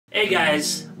Hey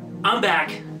guys, I'm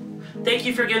back. Thank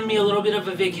you for giving me a little bit of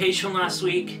a vacation last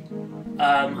week.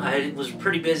 I was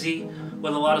pretty busy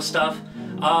with a lot of stuff.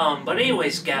 But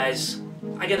anyways guys,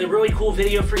 I got a really cool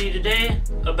video for you today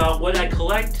about what I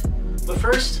collect. But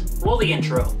first, roll the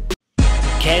intro.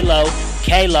 Kalo,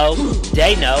 Kalo,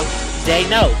 they know,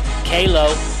 Kalo,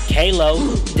 Kalo,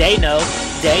 they know,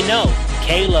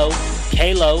 Kalo,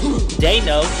 Kalo, they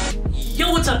know.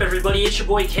 Yo, what's up everybody? It's your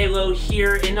boy Kalo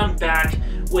here, and I'm back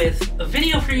with a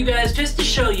video for you guys just to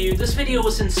show you. This video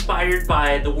was inspired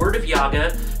by the word of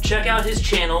YAGA. Check out his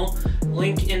channel,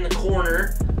 link in the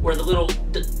corner where the little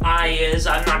I is.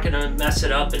 I'm not gonna mess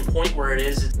it up and point where it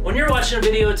is. When you're watching a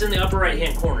video, it's in the upper right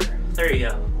hand corner. There you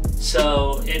go.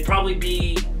 So it'd probably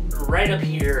be right up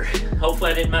here.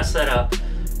 Hopefully I didn't mess that up.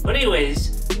 But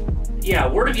anyways, yeah,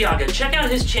 word of YAGA. Check out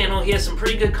his channel. He has some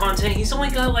pretty good content. He's only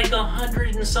got like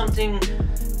 100 and something,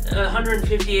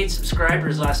 158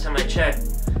 subscribers last time I checked.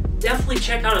 Definitely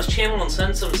check out his channel and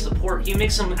send some support. He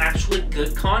makes some actually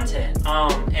good content,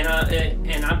 and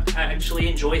I actually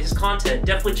enjoy his content.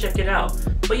 Definitely check it out.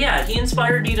 But yeah, he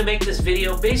inspired me to make this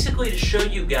video basically to show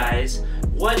you guys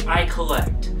what I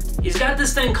collect. He's got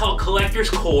this thing called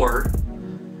Collector's Core,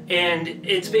 and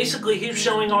it's basically he's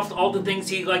showing off all the things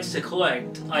he likes to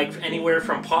collect, like anywhere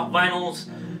from pop vinyls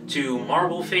to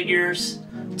marble figures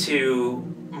to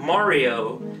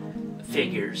Mario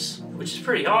figures, which is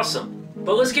pretty awesome.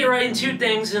 But let's get right into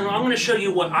things, and I'm going to show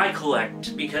you what I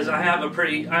collect, because I have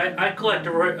I collect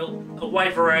a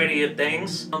wide variety of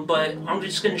things, but I'm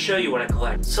just going to show you what I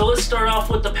collect. So let's start off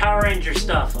with the Power Ranger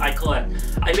stuff I collect.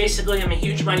 I basically am a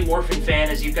huge Mighty Morphin fan,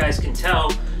 as you guys can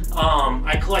tell.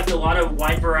 I collect a lot of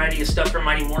wide variety of stuff from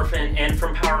Mighty Morphin and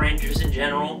from Power Rangers in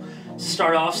general. To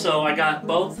start off, so I got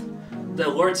both the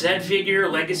Lord Zed figure,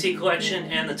 Legacy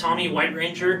Collection, and the Tommy White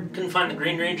Ranger. Couldn't find the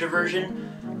Green Ranger version.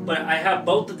 But I have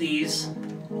both of these,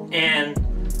 and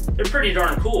they're pretty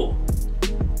darn cool.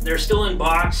 They're still in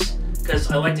box,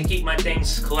 because I like to keep my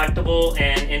things collectible,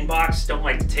 and in box, don't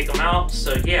like to take them out,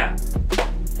 so yeah.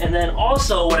 And then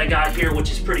also what I got here, which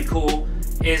is pretty cool,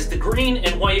 is the Green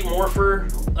and White Morpher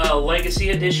Legacy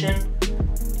Edition.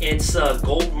 It's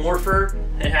Gold Morpher.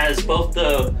 It has both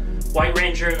the White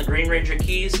Ranger and the Green Ranger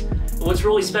keys. What's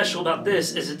really special about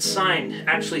this is it's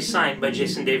actually signed by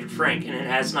Jason David Frank, and it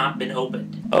has not been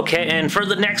opened. Okay, and for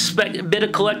the next bit of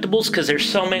collectibles, because there's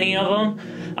so many of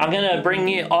them, I'm going to bring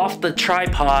you off the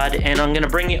tripod, and I'm going to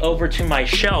bring you over to my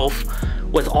shelf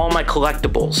with all my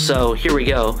collectibles. So here we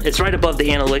go. It's right above the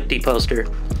Analycti poster.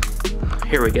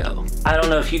 Here we go. I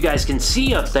don't know if you guys can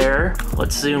see up there.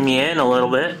 Let's zoom you in a little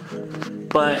bit.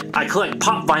 But I collect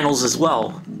pop vinyls as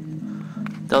well.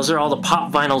 Those are all the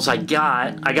pop vinyls I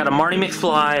got. I got a Marty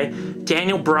McFly,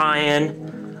 Daniel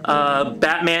Bryan,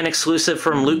 Batman exclusive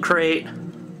from Loot Crate,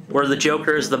 where the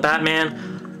Joker is the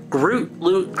Batman, Groot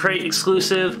Loot Crate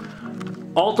exclusive,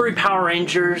 all three Power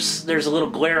Rangers. There's a little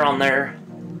glare on there.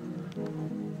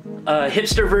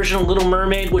 Hipster version of Little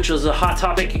Mermaid, which was a Hot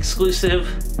Topic exclusive.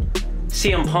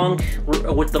 CM Punk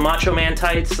with the Macho Man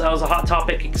tights. That was a Hot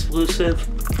Topic exclusive.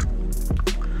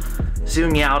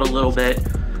 Zoom you out a little bit.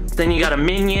 Then you got a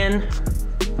Minion,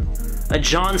 a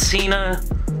John Cena,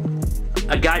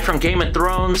 a guy from Game of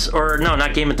Thrones, or no,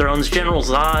 not Game of Thrones, General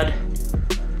Zod,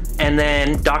 and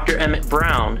then Dr. Emmett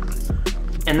Brown.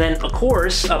 And then, of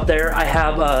course, up there I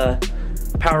have a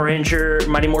Power Ranger,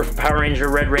 Mighty Morphin Power Ranger,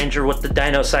 Red Ranger with the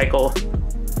Dino Cycle.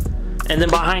 And then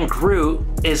behind Groot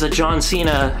is a John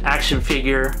Cena action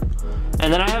figure.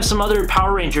 And then I have some other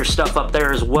Power Ranger stuff up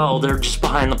there as well. They're just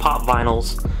behind the pop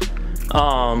vinyls.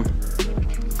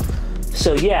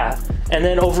 So yeah, and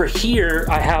then over here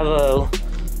I have a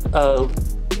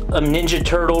Ninja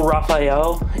Turtle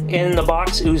Raphael in the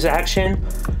box, Ooze Action,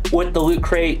 with the Loot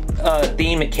Crate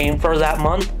theme it came for that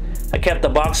month. I kept the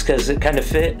box because it kind of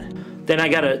fit. Then I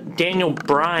got a Daniel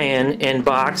Bryan in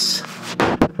box.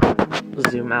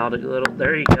 Zoom out a little.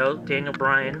 There you go, Daniel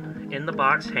Bryan in the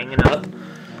box, hanging up.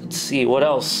 Let's see what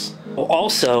else. Well,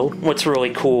 also, what's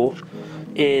really cool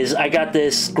is I got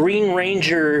this Green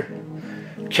Ranger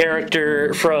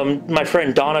character from my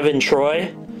friend Donovan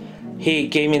Troy. He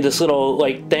gave me this little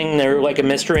like thing. They're like a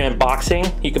mystery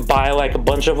unboxing. You could buy like a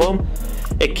bunch of them.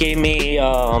 It gave me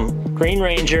Green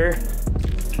Ranger,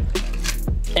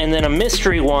 and then a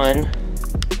mystery one,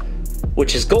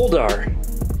 which is Goldar.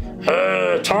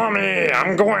 Tommy,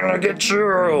 I'm going to get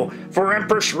you for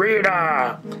Empress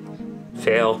Rita.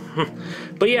 Fail.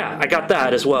 But yeah, I got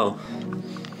that as well.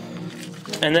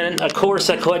 And then, of course,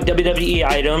 I collect WWE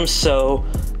items, so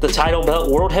the title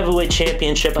belt, World Heavyweight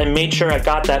Championship, I made sure I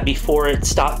got that before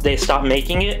they stopped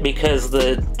making it, because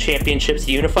the championship's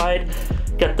unified.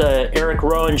 Got the Eric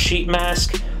Rowan sheet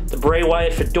mask, the Bray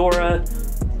Wyatt fedora,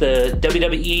 the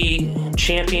WWE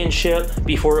Championship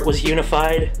before it was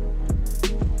unified.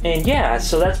 And yeah,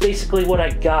 so that's basically what I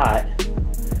got.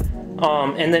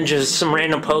 And then just some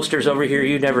random posters over here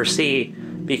you never see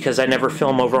because I never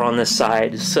film over on this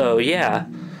side. So yeah.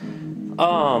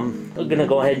 I'm gonna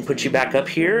go ahead and put you back up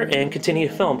here and continue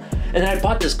to film. And then I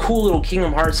bought this cool little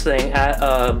Kingdom Hearts thing at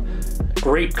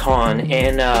GrapeCon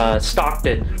in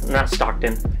Stockton. Not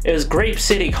Stockton. It was Grape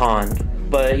City Con.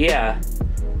 But yeah.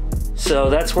 So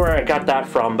that's where I got that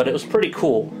from. But it was pretty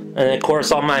cool. And of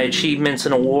course all my achievements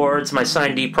and awards. My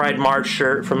signed D Pride March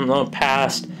shirt from the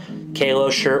past. Kalo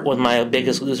shirt with my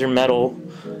Biggest Loser medal.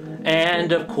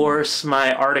 And of course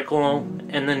my article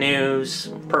in the news.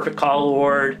 Perfect Call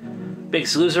Award.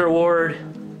 Biggest Loser Award,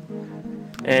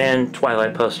 and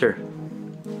Twilight poster.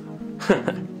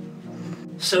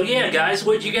 So yeah, guys,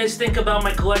 what do you guys think about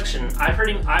my collection?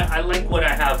 I like what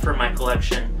I have for my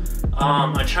collection.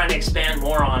 I'm trying to expand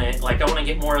more on it. Like, I want to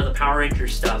get more of the Power Ranger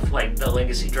stuff, like the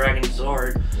Legacy Dragon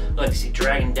Zord, Legacy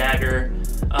Dragon Dagger,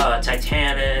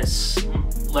 Titanus,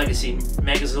 Legacy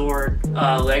Megazord,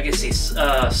 Legacy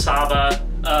Saba,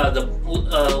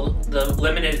 the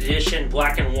limited edition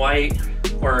Black and White,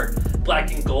 or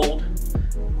Black and Gold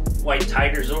White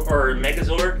Tiger Zord, or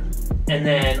Megazord. And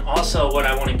then also what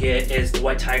I want to get is the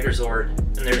White Tiger Zord,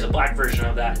 and there's a black version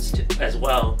of that as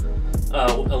well.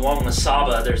 Along with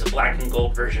Saba, there's a black and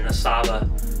gold version of Saba,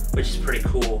 which is pretty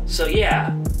cool. So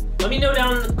yeah, let me know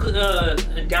down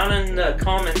in the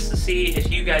comments to see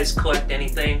if you guys collect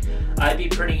anything. I'd be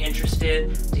pretty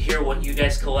interested to hear what you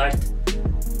guys collect.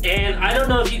 And I don't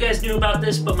know if you guys knew about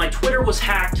this, but my Twitter was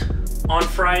hacked on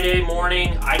Friday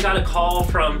morning. I got a call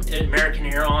from American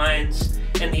Airlines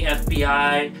and the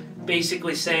FBI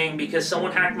basically saying, because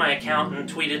someone hacked my account and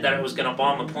tweeted that I was gonna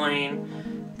bomb a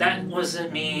plane. That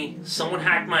wasn't me. Someone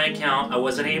hacked my account. I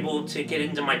wasn't able to get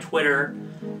into my Twitter.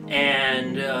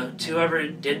 And to whoever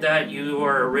did that, you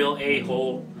are a real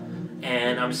a-hole.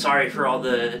 And I'm sorry for all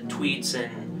the tweets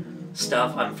and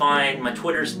stuff. I'm fine. My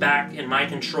Twitter's back in my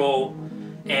control.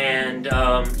 And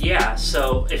yeah,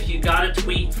 so if you got a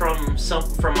tweet from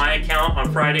my account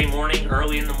on Friday morning,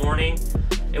 early in the morning,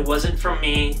 it wasn't from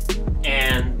me,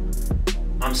 and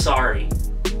I'm sorry.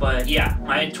 But yeah,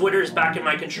 my Twitter's back in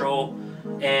my control,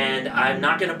 and I'm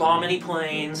not gonna bomb any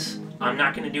planes. I'm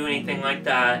not gonna do anything like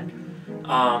that.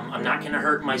 I'm not gonna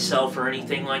hurt myself or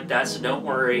anything like that, so don't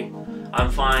worry. I'm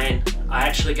fine. I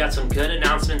actually got some good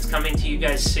announcements coming to you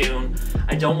guys soon.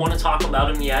 I don't want to talk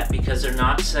about them yet because they're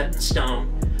not set in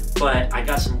stone, but I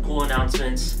got some cool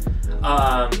announcements.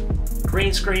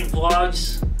 Green screen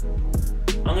vlogs.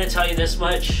 I'm going to tell you this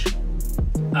much.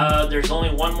 There's only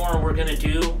one more we're going to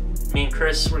do. Me and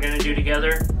Chris, we're going to do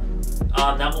together.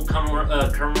 That will come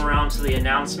around to the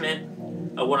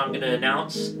announcement of what I'm going to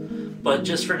announce. But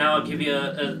just for now, I'll give you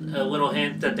a little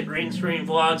hint that the green screen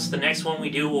vlogs, the next one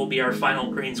we do will be our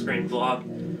final green screen vlog.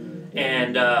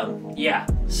 And yeah,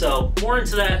 so more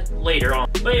into that later on.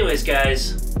 But anyways,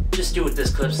 guys, just do what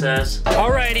this clip says.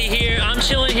 Alrighty, here, I'm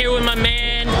chilling here with my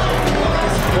man.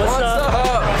 What's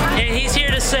up? And he's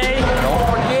here to say, don't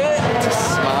forget to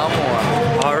smile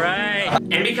more. Alright.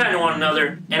 And be kind to one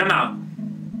another. And I'm out.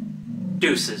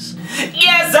 Deuces.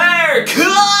 Yes, sir!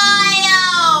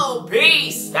 Cool!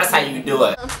 Peace! That's how you do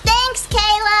it. Thanks,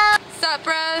 Kayla! What's up,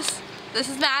 bros? This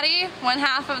is Maddie, one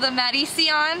half of the Maddie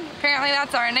Sion. Apparently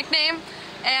that's our nickname.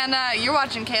 And you're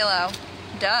watching Kalo.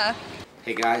 Duh.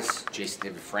 Hey guys, Jason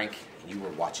David Frank, and you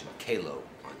were watching Kalo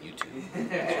on YouTube.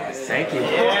 Thank you.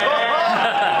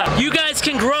 Yeah. You guys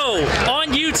can grow on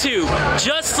YouTube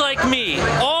just like me.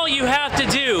 All you have to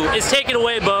do is take it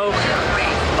away, Bo.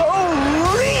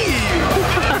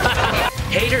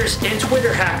 Haters and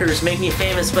Twitter hackers make me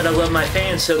famous, but I love my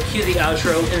fans, so cue the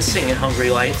outro and sing it, Hungry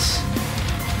Lights.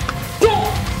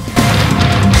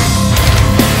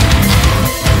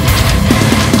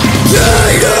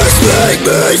 Haters make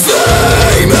me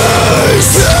famous.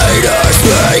 Haters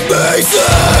make me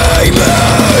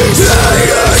famous.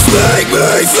 Haters make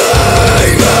me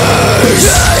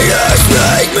famous.